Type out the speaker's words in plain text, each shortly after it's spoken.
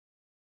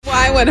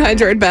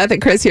Y100, Beth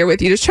and Chris here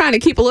with you. Just trying to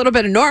keep a little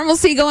bit of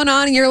normalcy going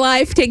on in your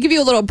life. To give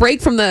you a little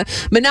break from the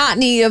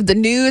monotony of the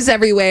news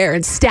everywhere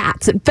and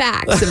stats and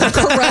facts and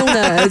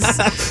coronas.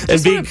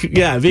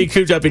 And be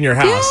cooped up in your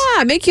house.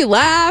 Yeah, make you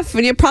laugh.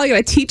 And you're probably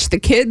going to teach the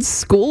kids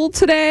school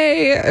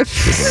today.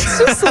 It's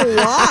just a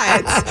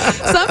lot.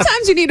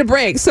 Sometimes you need a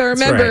break. So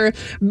remember,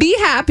 be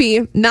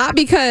happy, not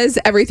because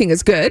everything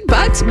is good,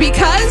 but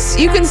because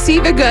you can see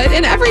the good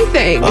in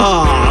everything. Oh,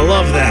 I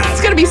love that.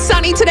 It's going to be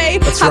sunny today.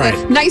 That's have right.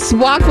 a nice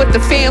walk with the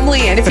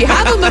family. And if you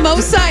have a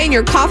mimosa in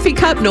your coffee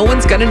cup, no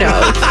one's going to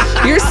know.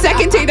 Your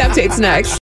second date update's next.